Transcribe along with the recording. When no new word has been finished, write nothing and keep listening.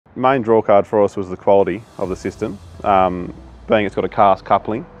Main draw card for us was the quality of the system, being it's got a cast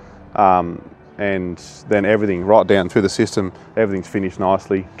coupling, and then everything right down through the system, everything's finished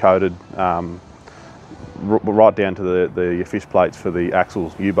nicely, coated, right down to the fish plates for the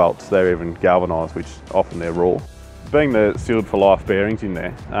axles, U-bolts. They're even galvanised, which often they're raw. Being the sealed for life bearings in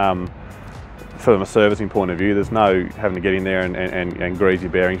there, from a servicing point of view, there's no having to get in there and grease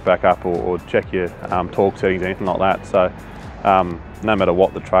your bearings back up or check your torque settings, anything like that. So no matter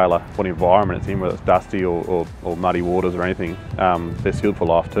what the trailer, what environment it's in, whether it's dusty or muddy waters or anything, they're sealed for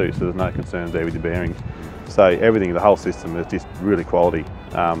life too, so there's no concerns there with your bearings. So everything, the whole system is just really quality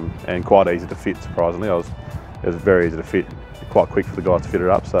and quite easy to fit, surprisingly. It was very easy to fit, quite quick for the guys to fit it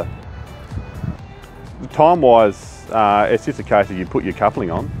up. So time-wise, it's just a case of you put your coupling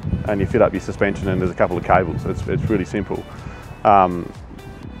on and you fit up your suspension, and there's a couple of cables. It's really simple.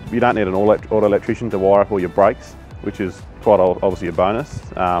 You don't need an auto electrician to wire up all your brakes, which is quite obviously a bonus.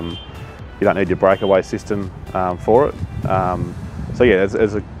 You don't need your breakaway system for it. So yeah,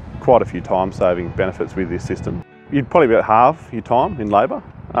 there's quite a few time-saving benefits with this system. You'd probably about halve your time in labour,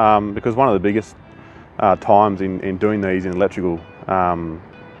 because one of the biggest times in doing these in electrical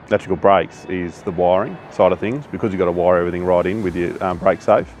brakes is the wiring side of things, because you've got to wire everything right in with your brake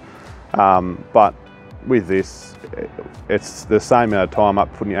safe. But with this, it's the same amount of time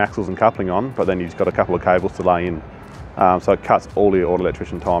up putting your axles and coupling on, but then you've got a couple of cables to lay in. So it cuts all your auto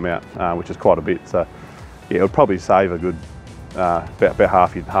electrician time out, which is quite a bit. So yeah, it would probably save a good about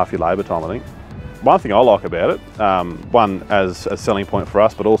half your labour time, I think. One thing I like about it, one as a selling point for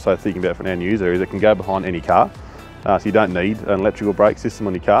us, but also thinking about it for an end user, is it can go behind any car. So you don't need an electrical brake system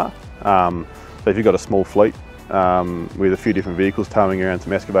on your car. So if you've got a small fleet with a few different vehicles towing around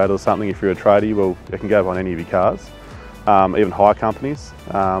some excavators or something, if you're a tradie, well, it can go behind any of your cars. Even hire companies,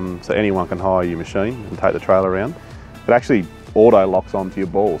 so anyone can hire your machine and take the trailer around. It actually auto locks onto your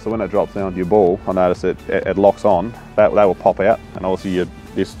ball, so when it drops down to your ball, I notice it locks on, that will pop out, and obviously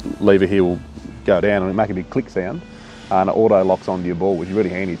this lever here will go down and make a big click sound, and it auto locks onto your ball, which is really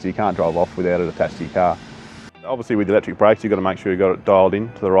handy, so you can't drive off without it attached to your car. Obviously with electric brakes, you've got to make sure you've got it dialed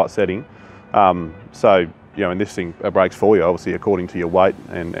in to the right setting. So, you know, and this thing brakes for you, obviously according to your weight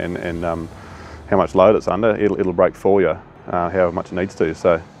and how much load it's under, it'll brake for you however much it needs to.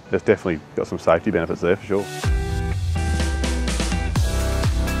 So there's definitely got some safety benefits there for sure.